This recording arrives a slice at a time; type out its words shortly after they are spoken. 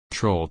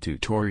Troll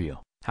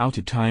tutorial, how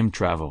to time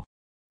travel.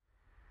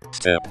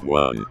 Step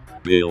 1.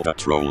 Build a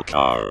troll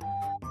car.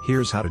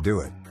 Here's how to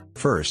do it.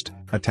 First,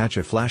 attach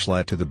a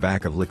flashlight to the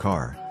back of the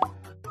car.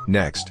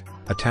 Next,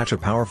 attach a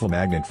powerful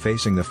magnet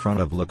facing the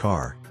front of the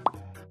car.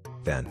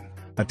 Then,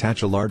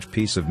 attach a large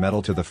piece of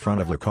metal to the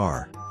front of the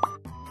car.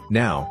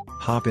 Now,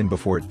 hop in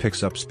before it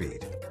picks up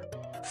speed.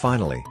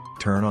 Finally,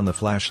 turn on the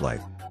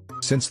flashlight.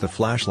 Since the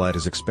flashlight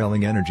is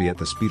expelling energy at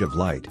the speed of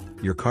light,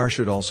 your car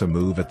should also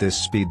move at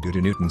this speed due to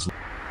Newton's law.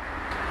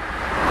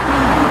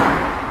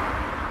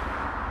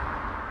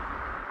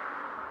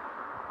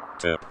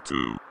 Step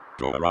 2.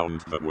 Go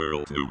around the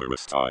world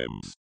numerous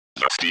times.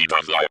 The speed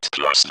of light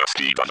plus the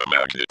speed of a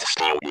magnet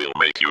still will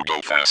make you go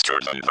faster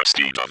than the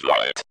speed of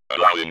light,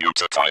 allowing you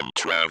to time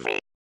travel.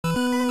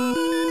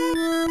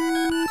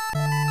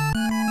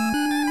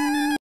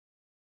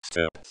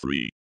 Step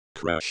 3.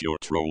 Crash your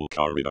troll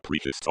car in a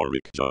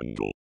prehistoric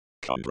jungle.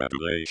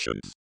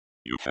 Congratulations!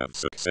 You have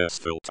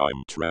successful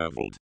time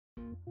traveled.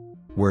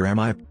 Where am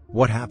I?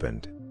 What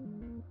happened?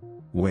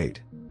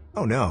 Wait.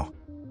 Oh no!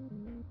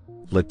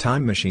 The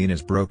time machine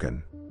is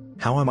broken.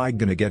 How am I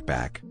gonna get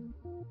back?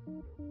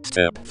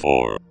 Step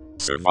 4.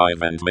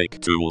 Survive and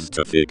make tools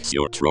to fix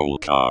your troll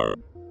car.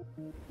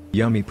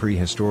 Yummy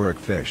prehistoric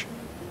fish.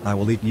 I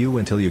will eat you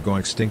until you go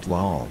extinct,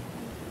 lol.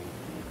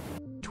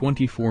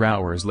 24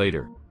 hours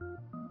later.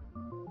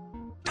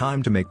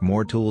 Time to make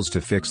more tools to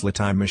fix the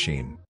time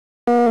machine.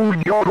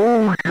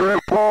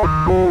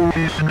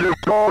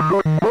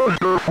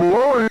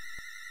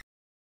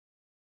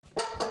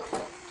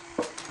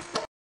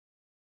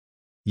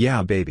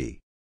 Yeah, baby.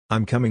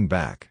 I'm coming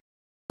back.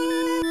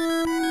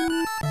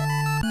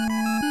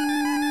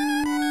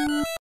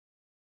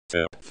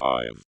 Step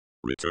 5.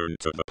 Return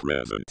to the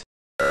present.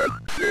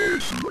 And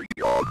this the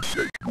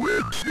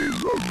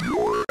consequences of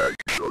your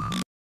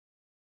actions.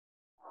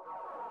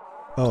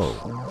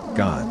 Oh,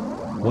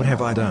 God. What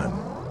have I done?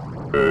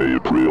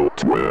 April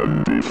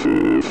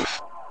 25th,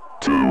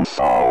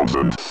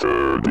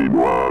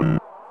 2031.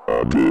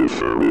 A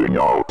differing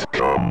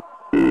outcome.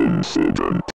 Incident.